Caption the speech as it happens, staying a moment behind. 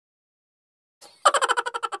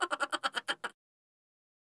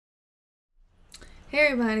Hey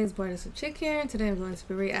everybody, it's Border Some Chick here, and today I'm going to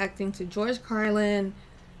be reacting to George Carlin,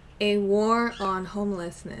 A War on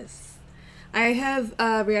Homelessness. I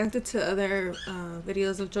have reacted to other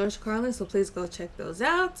videos of George Carlin, so please go check those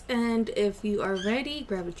out. And if you are ready,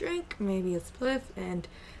 grab a drink, maybe a spliff, and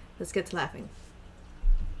let's get to laughing.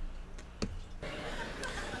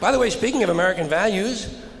 By the way, speaking of American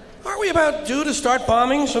values, aren't we about due to start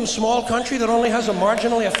bombing some small country that only has a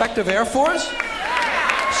marginally effective air force?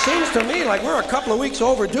 Seems to me like we're a couple of weeks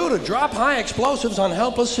overdue to drop high explosives on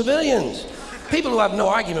helpless civilians. People who have no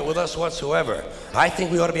argument with us whatsoever. I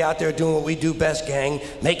think we ought to be out there doing what we do best, gang,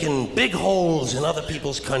 making big holes in other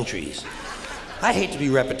people's countries. I hate to be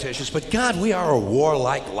repetitious, but God, we are a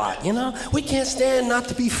warlike lot, you know? We can't stand not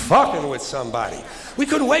to be fucking with somebody. We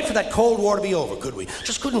couldn't wait for that Cold War to be over, could we?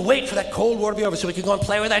 Just couldn't wait for that Cold War to be over so we could go and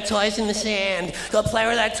play with our toys in the sand. Go play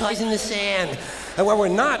with our toys in the sand. And when we're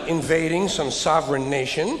not invading some sovereign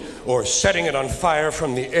nation or setting it on fire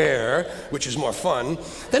from the air, which is more fun,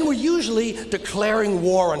 then we're usually declaring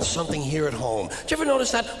war on something here at home. Do you ever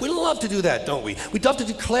notice that? We love to do that, don't we? We love to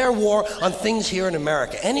declare war on things here in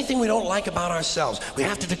America. Anything we don't like about ourselves, we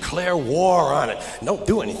have to declare war on it. Don't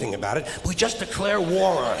do anything about it. We just declare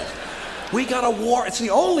war on it. We got a war. It's the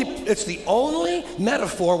only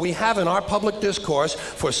metaphor we have in our public discourse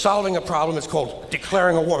for solving a problem. It's called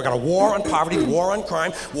declaring a war. We got a war on poverty, the war on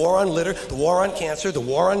crime, war on litter, the war on cancer, the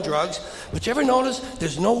war on drugs. But you ever notice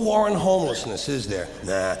there's no war on homelessness, is there?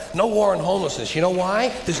 Nah, no war on homelessness. You know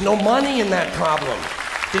why? There's no money in that problem.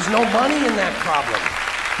 There's no money in that problem.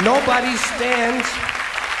 Nobody stands.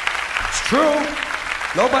 It's true.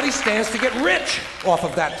 Nobody stands to get rich off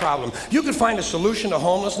of that problem. You could find a solution to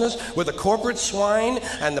homelessness where the corporate swine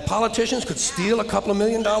and the politicians could steal a couple of $1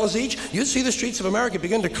 million each. You'd see the streets of America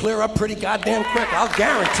begin to clear up pretty goddamn quick. I'll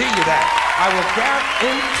guarantee you that. I will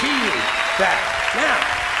guarantee you that. Now,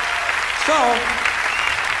 so,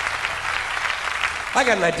 I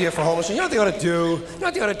got an idea for homelessness. You know what they ought to do? You know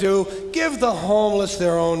what they ought to do? Give the homeless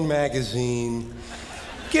their own magazine.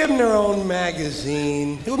 Give them their own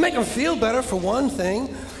magazine. It would make them feel better, for one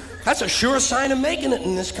thing. That's a sure sign of making it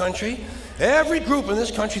in this country. Every group in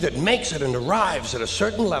this country that makes it and arrives at a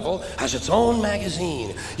certain level has its own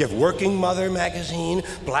magazine. You have Working Mother magazine,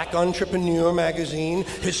 Black Entrepreneur magazine,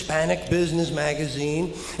 Hispanic Business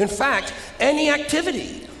magazine. In fact, any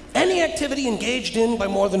activity engaged in by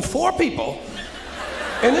more than 4 people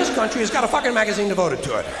in this country has got a fucking magazine devoted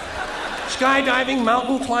to it. Skydiving,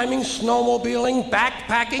 mountain climbing, snowmobiling,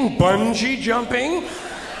 backpacking, bungee jumping,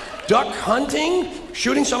 duck hunting,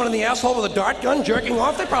 shooting someone in the asshole with a dart gun, jerking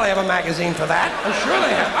off. They probably have a magazine for that. I'm sure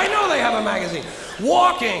they have. I know they have a magazine.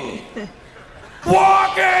 Walking.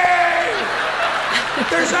 Walking!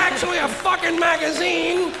 There's actually a fucking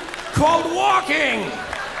magazine called Walking.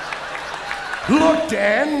 Look,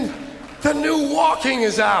 Dan, the new Walking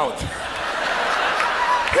is out.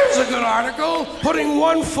 Here's a good article, putting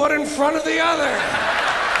one foot in front of the other.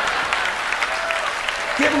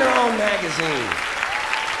 Give them their own magazine.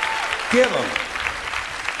 Give them.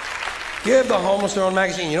 Give the homeless their own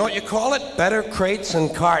magazine. You know what you call it? Better Crates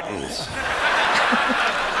and Cartons.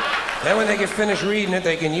 Then when they get finished reading it,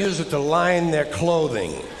 they can use it to line their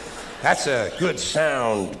clothing. That's a good,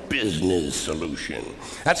 sound business solution.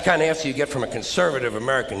 That's the kind of answer you get from a conservative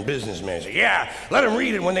American businessman. Say, yeah, let them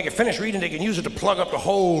read it. When they get finished reading, they can use it to plug up the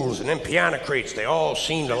holes in them piano crates they all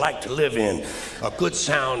seem to like to live in. A good,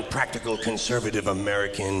 sound, practical, conservative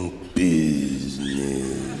American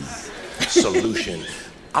business solution.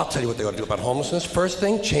 I'll tell you what they ought to do about homelessness. First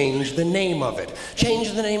thing, change the name of it.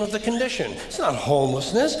 Change the name of the condition. It's not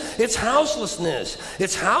homelessness, it's houselessness.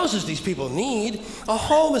 It's houses these people need. A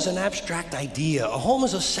home is an abstract idea. A home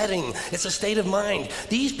is a setting. It's a state of mind.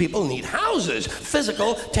 These people need houses,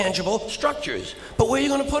 physical, tangible structures. But where are you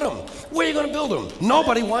going to put them? Where are you going to build them?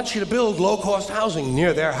 Nobody wants you to build low-cost housing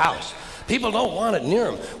near their house. People don't want it near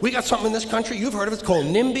them. We got something in this country, you've heard of it, it's called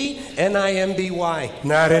NIMBY, N-I-M-B-Y.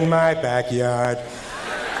 Not in my backyard.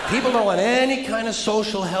 People don't want any kind of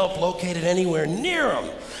social help located anywhere near them.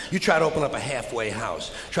 You try to open up a halfway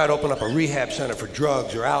house, try to open up a rehab center for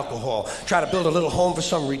drugs or alcohol, try to build a little home for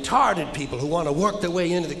some retarded people who want to work their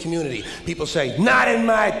way into the community. People say, not in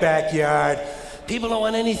my backyard. People don't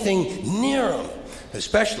want anything near them,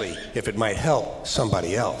 especially if it might help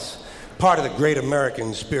somebody else. Part of the great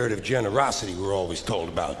American spirit of generosity we're always told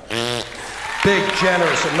about. Big,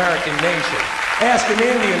 generous American nation. Ask an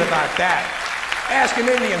Indian about that. Ask an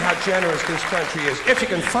Indian how generous this country is. If you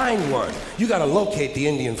can find one, you gotta locate the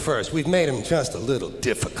Indian first. We've made him just a little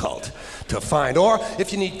difficult to find. Or,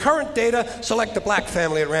 if you need current data, select the black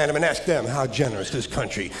family at random and ask them how generous this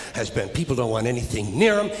country has been. People don't want anything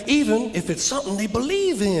near them, even if it's something they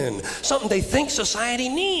believe in, something they think society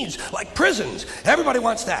needs, like prisons. Everybody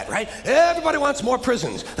wants that, right? Everybody wants more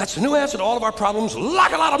prisons. That's the new answer to all of our problems.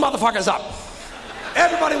 Lock a lot of motherfuckers up.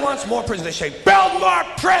 Everybody wants more prisons. They say, build more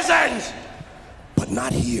prisons! But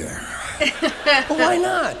not here. Well, why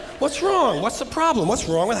not? What's wrong? What's the problem? What's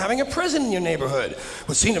wrong with having a prison in your neighborhood?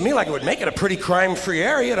 Would seem to me like it would make it a pretty crime-free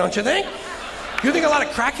area, don't you think? You think a lot of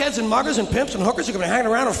crackheads and muggers and pimps and hookers are going to be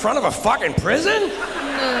hanging around in front of a fucking prison?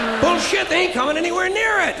 No. Bullshit, they ain't coming anywhere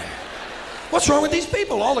near it. What's wrong with these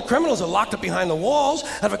people? All the criminals are locked up behind the walls,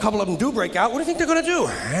 and if a couple of them do break out, what do you think they're going to do?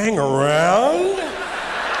 Hang around?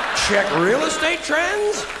 Check real estate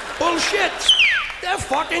trends? Bullshit. They're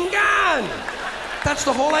fucking gone. That's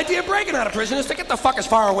the whole idea of breaking out of prison, is to get the fuck as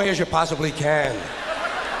far away as you possibly can.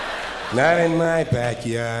 Not in my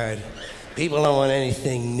backyard. People don't want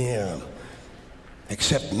anything near them.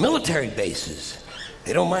 Except military bases.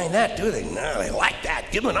 They don't mind that, do they? No, they like that.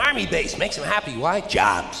 Give them an army base. Makes them happy. Why?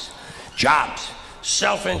 Jobs. Jobs.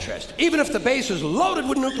 Self-interest. Even if the base is loaded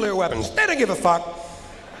with nuclear weapons, they don't give a fuck.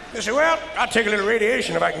 They say, well, I'll take a little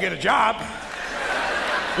radiation if I can get a job.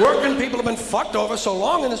 Working people have been fucked over so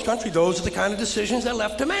long in this country, those are the kind of decisions they're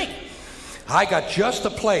left to make. I got just the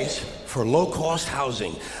place for low-cost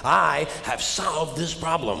housing. I have solved this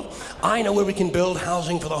problem. I know where we can build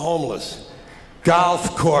housing for the homeless.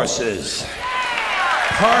 Golf courses.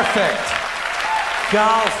 Perfect.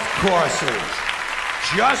 Golf courses.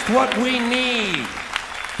 Just what we need.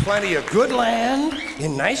 Plenty of good land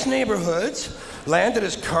in nice neighborhoods. Land that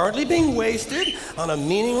is currently being wasted on a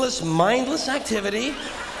meaningless, mindless activity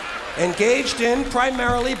engaged in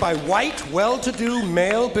primarily by white, well-to-do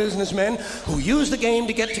male businessmen who use the game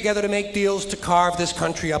to get together to make deals to carve this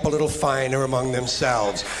country up a little finer among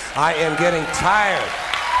themselves. I am getting tired.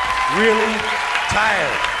 Really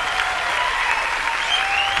tired.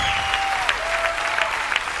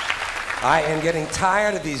 I am getting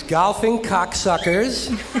tired of these golfing cocksuckers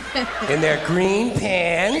in their green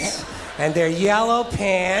pants and their yellow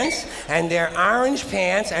pants and their orange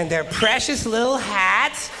pants and their precious little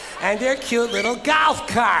hats and their cute little golf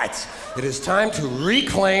carts. It is time to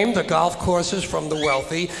reclaim the golf courses from the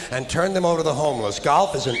wealthy and turn them over to the homeless.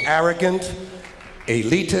 Golf is an arrogant,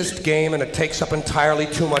 elitist game, and it takes up entirely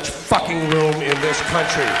too much fucking room in this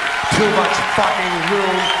country. Too much fucking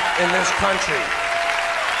room in this country.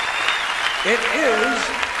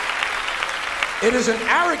 It is an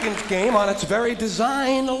arrogant game on its very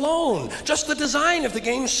design alone. Just the design of the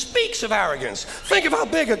game speaks of arrogance. Think of how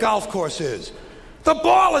big a golf course is. The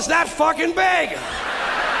ball is that fucking big.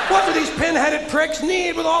 What do these pin-headed pricks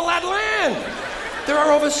need with all that land? There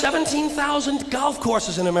are over 17,000 golf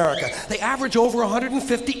courses in America. They average over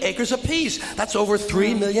 150 acres apiece. That's over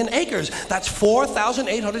 3 million acres. That's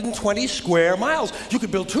 4,820 square miles. You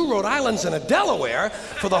could build 2 Rhode Islands and a Delaware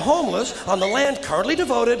for the homeless on the land currently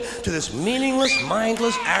devoted to this meaningless,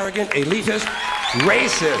 mindless, arrogant, elitist,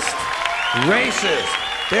 racist.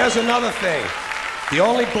 There's another thing. The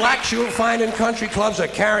only blacks you'll find in country clubs are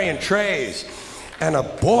carrying trays and a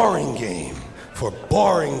boring game for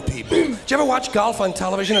boring people. Did you ever watch golf on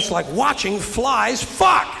television? It's like watching flies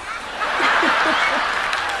fuck.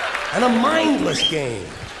 And a mindless game.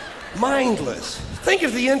 Mindless. Think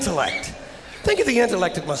of the intellect. Think of the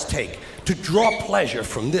intellect it must take to draw pleasure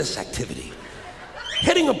from this activity.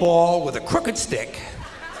 Hitting a ball with a crooked stick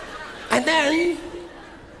and then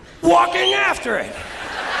walking after it.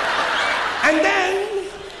 And then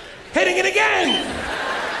hitting it again.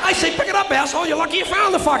 I say, pick it up, asshole. You're lucky you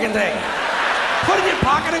found the fucking thing. Put it in your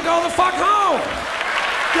pocket and go the fuck home.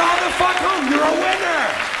 Go the fuck home. You're a winner.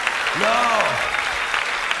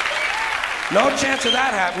 No chance of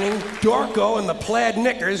that happening. Dorco in the plaid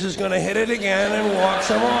knickers is going to hit it again and walk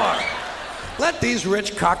some more. Let these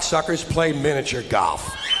rich cocksuckers play miniature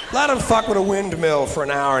golf. Let them fuck with a windmill for an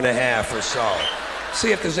hour and a half or so.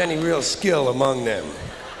 See if there's any real skill among them.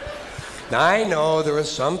 Now, I know there are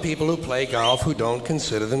some people who play golf who don't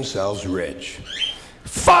consider themselves rich.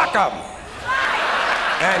 Fuck them!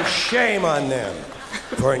 And shame on them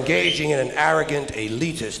for engaging in an arrogant,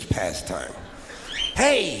 elitist pastime.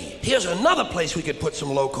 Hey, here's another place we could put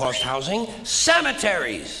some low-cost housing.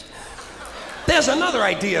 Cemeteries. There's another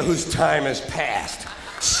idea whose time has passed.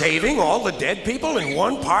 Saving all the dead people in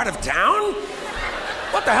one part of town?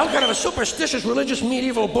 What the hell kind of a superstitious, religious,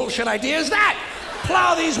 medieval bullshit idea is that?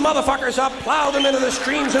 Plow these motherfuckers up, plow them into the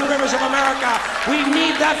streams and rivers of America. We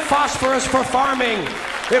need that phosphorus for farming.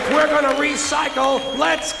 If we're gonna recycle,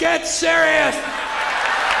 let's get serious.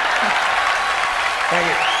 Thank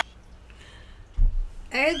you.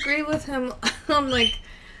 I agree with him. I'm like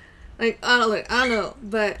I don't know,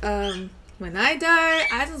 but when I die,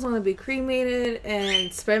 I just want to be cremated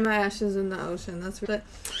and spread my ashes in the ocean. That's what.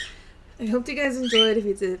 I hope you guys enjoyed. If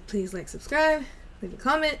you did, please like, subscribe, leave a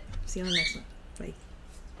comment. See you on the next one. Bye.